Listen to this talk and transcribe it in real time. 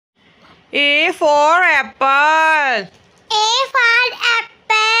A for apple. A for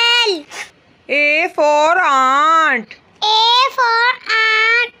apple. A for aunt. A for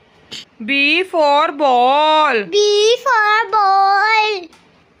ant. B for ball. B for ball.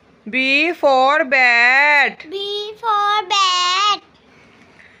 B for bat. B for bat.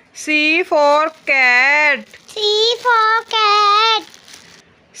 C for cat. C for cat.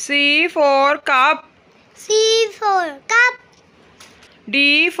 C for cup. C for cup.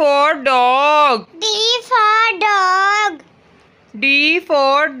 D for dog. D for dog. D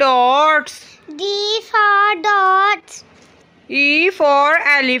for dots. D for dots. E for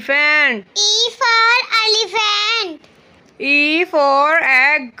elephant. E for elephant. E for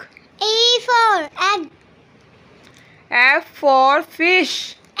egg. E for egg. F for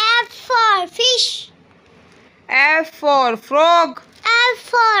fish. F for fish. F for frog. F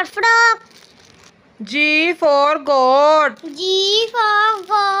for frog. G for goat. G for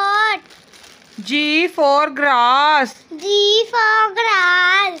goat. G for grass. G for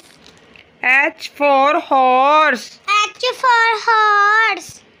grass. H for horse. H for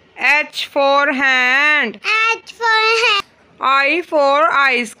horse. H for hand. H for hand. I for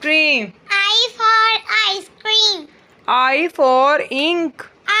ice cream. I for ice cream. I for ink.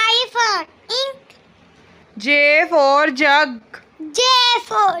 I for ink. J for jug. J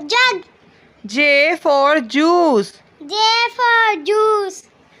for jug. J for juice. J for juice.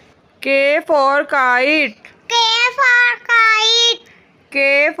 K for kite. K for kite.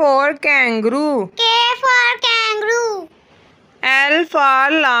 K for kangaroo. K for kangaroo. L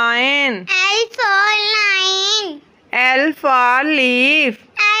for lion. L for lion. L for leaf.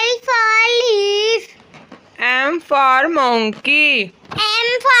 L for leaf. M for monkey. M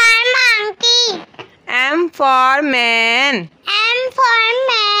for monkey. M for man. M for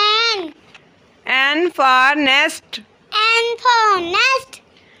man. N for nest. N for nest.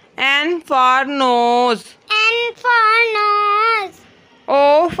 N for nose. N for nose.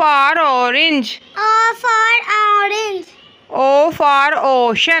 O for orange. O for orange. O for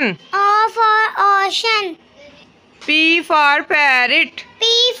ocean. O for ocean. P for parrot.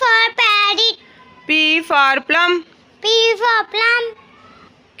 P for parrot. P for plum. P for plum.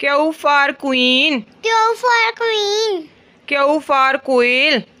 Q for queen. Q for queen. Q for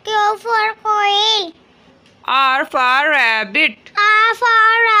quail. Q for quail. R for rabbit. R for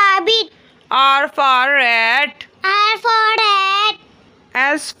rabbit. R for rat. R for rat.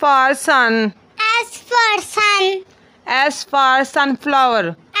 S for sun. S for sun. S for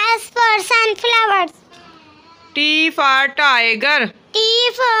sunflower. S for sunflowers. T for tiger.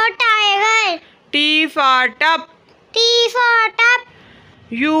 T for tiger. T for tub. T for tub.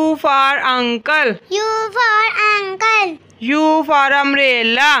 U for uncle. U for uncle. U for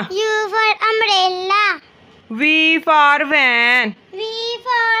umbrella. U for umbrella. V for van. V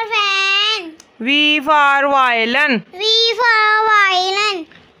for van. V for violin. V for violin.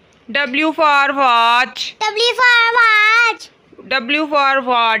 W for watch. W for watch. W for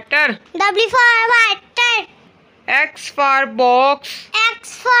water. W for water. X for box.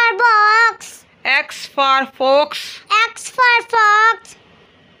 X for box. X for fox. X for fox.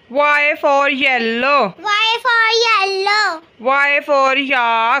 Y for yellow. Y for yellow. Y for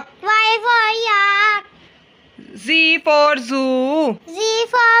yak. Y for yak. Z for zoo. Z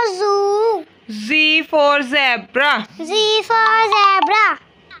for zoo. Z for zebra. Z for zebra.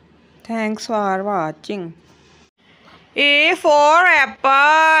 Thanks for watching. A for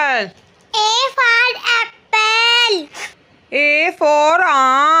apple. A for apple. A for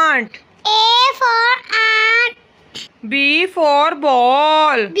aunt. A for ant. B for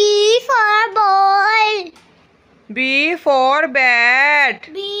ball. B for ball. B for bat.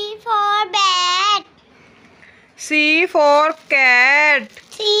 B for bat. C for cat.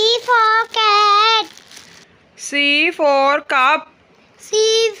 C for cat. C for cup.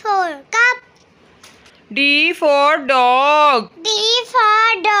 C for cup. D for dog. D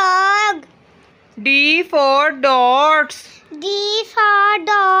for dog. D for dots. D for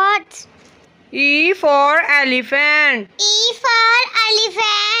dots. E for elephant. E for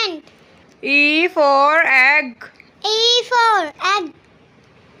elephant. E for egg. E for egg.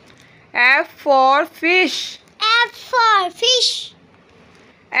 F for fish. F for fish.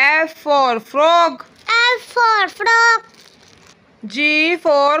 F for frog. F for frog. G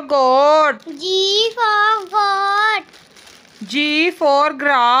for goat. G for goat. G for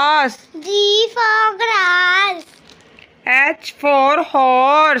grass. G for grass. H for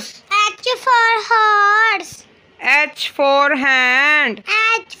horse. H for horse. H for hand.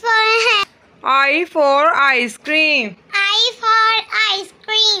 H for hand. I for ice cream. I for ice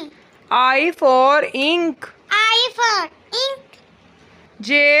cream. I for ink. I for ink.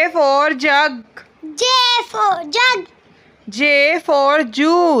 J for jug. J for jug. J for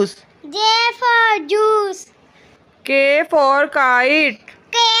juice. J for juice. K for kite.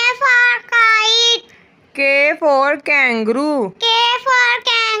 K for kite. K for kangaroo. K for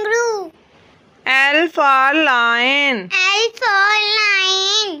kangaroo. L for lion. L for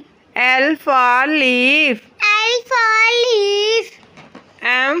lion. L for leaf. L for leaf.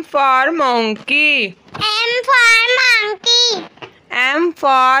 M for monkey. M for monkey. M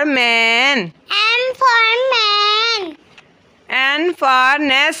for man. M for man. N for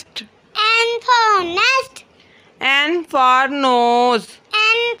nest. N for nest. N for nose.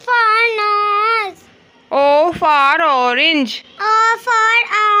 N for nose. O for orange. O for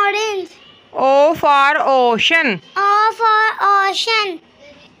orange. O for ocean. O for ocean.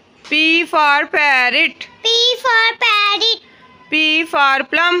 P for parrot. P for parrot. P for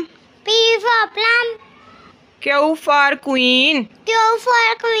plum. P for plum. Q for queen. Q for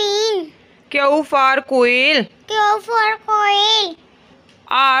queen. Q for quail. Q for quail.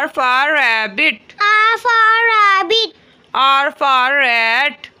 R for rabbit. R for rabbit. R for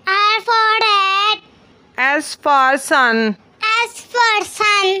rat. R for rat. S for sun. S for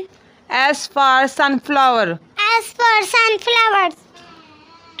sun. S for sunflower. S for sunflowers.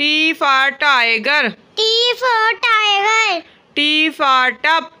 T for tiger. T for tiger. T for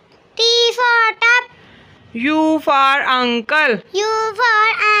tub. T for tub. U for uncle. U for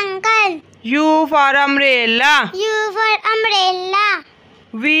uncle. U for umbrella. U for umbrella.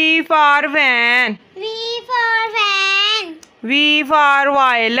 V for van. V for van. V for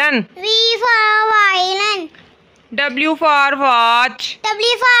violin. V for violin. W for watch.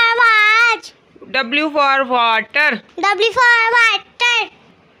 W for watch. W for water. W for water.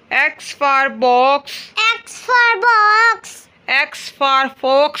 X for box. X for box. X for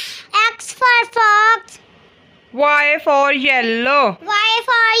fox. X for fox. Y for yellow. Y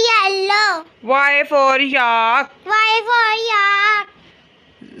for yellow. Y for yak. Y for yak.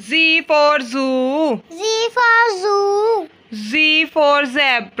 Z for zoo. Z for zoo. Z for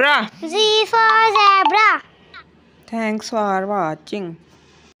zebra. Z for zebra. Thanks for watching.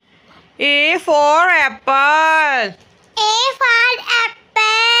 A for apple. A for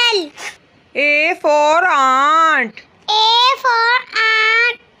apple. A for ant. A for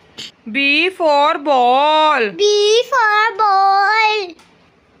ant. B for ball. B for ball.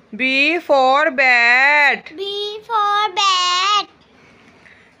 B for bat. B for bat.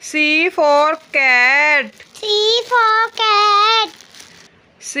 C for cat. C for cat.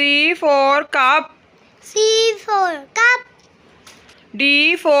 C for cup. C for cup.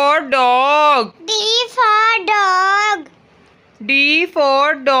 D for dog. D for dog. D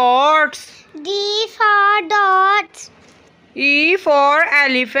for dots. D for dots. E for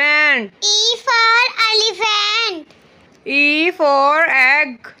elephant. E for elephant. E for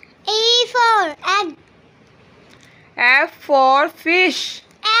egg. E for egg. F for fish.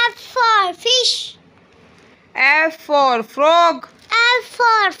 F for fish. F for frog. F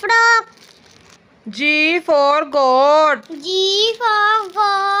for frog. G for goat. G for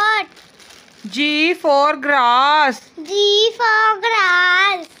goat. G for grass. G for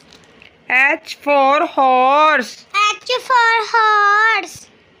grass. H for horse. H for horse.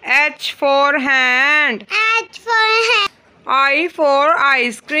 H for hand. H for hand. I for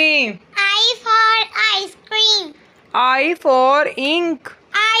ice cream. I for ice cream. I for ink.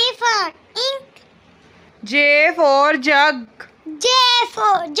 I for ink. J for jug. J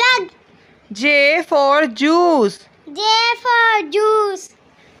for jug. J for juice. J for juice.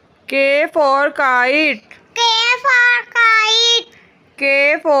 K for kite. K for kite.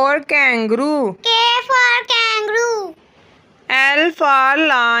 K for kangaroo. K for kangaroo. L for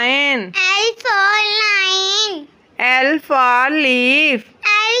lion. L for lion. L for leaf.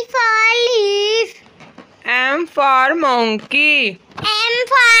 L for leaf. M for monkey. M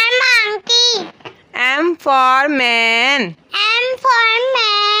for monkey. M for man. M for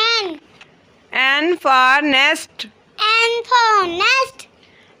man. N for nest. N for nest.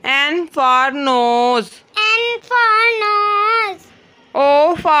 N for nose. N for nose.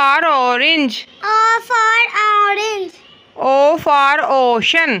 O for orange. O for orange. O for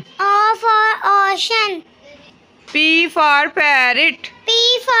ocean. O for ocean. P for parrot.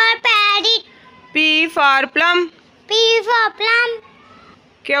 P for parrot. P for plum. P for plum.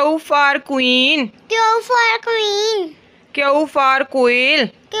 Q for queen. Q for queen. Q for quail.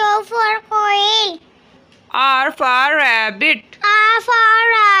 Q for quail. R for rabbit. R for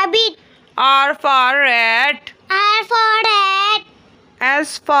rabbit. R for rat. R for rat.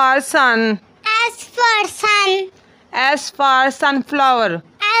 S for sun. S for sun. S for sunflower.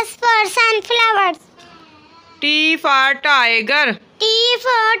 S for sunflowers. T for tiger. T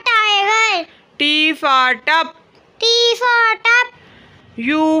for tiger. T for tub. T for tub.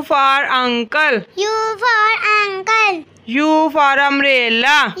 U for uncle. U for uncle. U for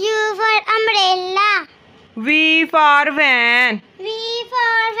umbrella. U for umbrella. V for van. V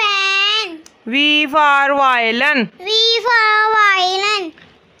for van. V for violin. V for violin.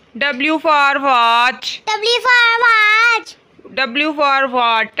 W for watch. W for watch. W for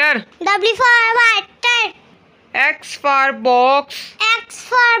water. W for water. X for box. X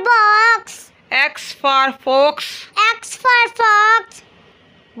for box. X for fox. X for fox.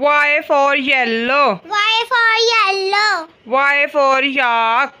 Y for yellow. Y for yellow. Y for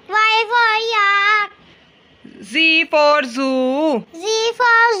yak. Y for yak. Z for zoo. Z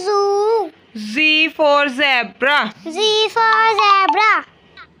for zoo. Z for zebra. Z for zebra.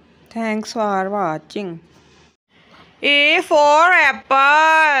 Thanks for watching. A for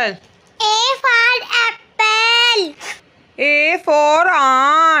apple. A for apple. A for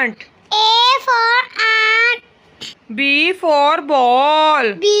ant. A for ant. B for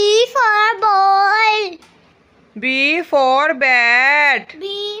ball. B for ball. B for bat.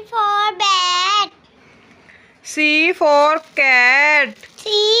 B for bat. C for cat. C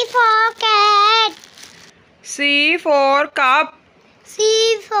for cat. C for cup.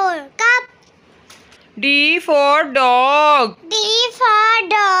 C for cup. D for dog. D for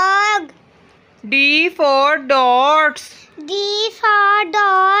dog. D for dots. D for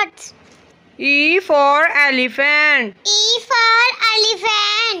dots. E for elephant. E for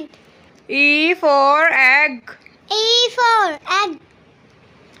elephant. E for egg. E for egg.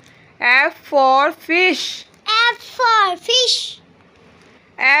 F for fish. F for fish.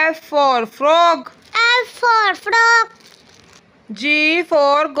 F for frog. F for frog. G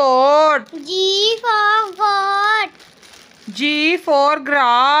for goat. G for goat. G for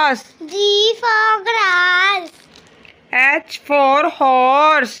grass. G for grass. H for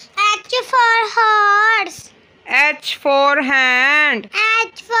horse. H for horse. H for hand.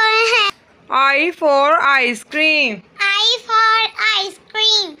 H for hand. I for ice cream. I for ice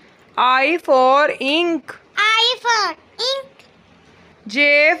cream. I for ink. I for ink.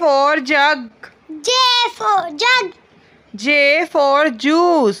 J for jug. J for jug. J for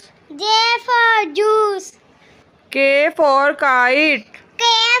juice. J for juice. K for kite. K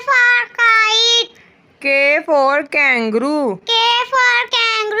for kite. K for kangaroo. K for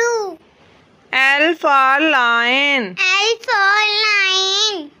kangaroo. L for lion. L for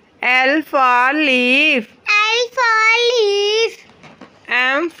lion. L for leaf. L for leaf.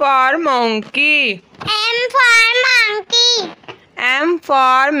 M for monkey. M for monkey. M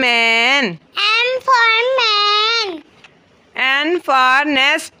for man. M for man. N for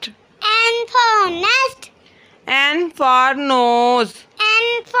nest. N for nest. N for nose.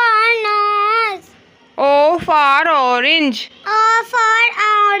 N for nose. O for orange. O for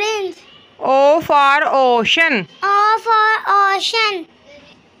orange. O for ocean. O for ocean.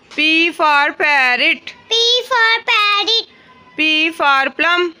 P for parrot. P for parrot. P for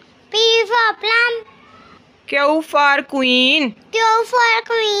plum. P for plum. Q for queen. Q for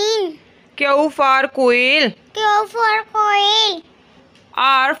queen. Q for quail. Q for quail.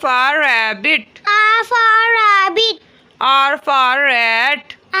 R for rabbit. R for rabbit. R for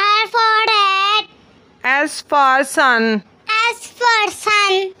rat. R for rat. S for sun. S for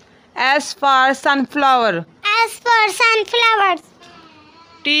sun. S for sunflower. S for sunflowers.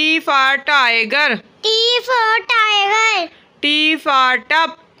 T for tiger. T for tiger. T for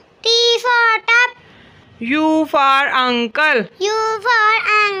tub. T for tub. U for uncle. U for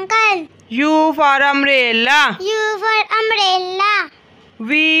uncle. U for umbrella. U for umbrella.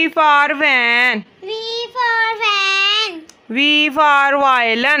 V for van. V for van. V for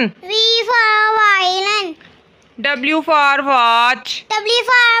violin. V for violin. W for watch. W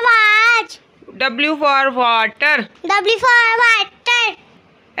for watch. W for water. W for water.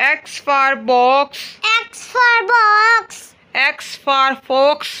 X for box. X for box. X for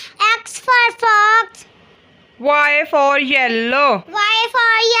fox. X for fox. Y for yellow. Y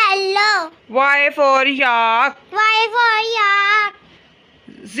for yellow. Y for yak. Y for yak.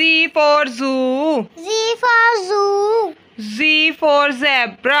 Z for zoo. Z for zoo. Z for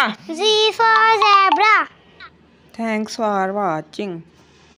zebra. Z for zebra. Thanks for watching.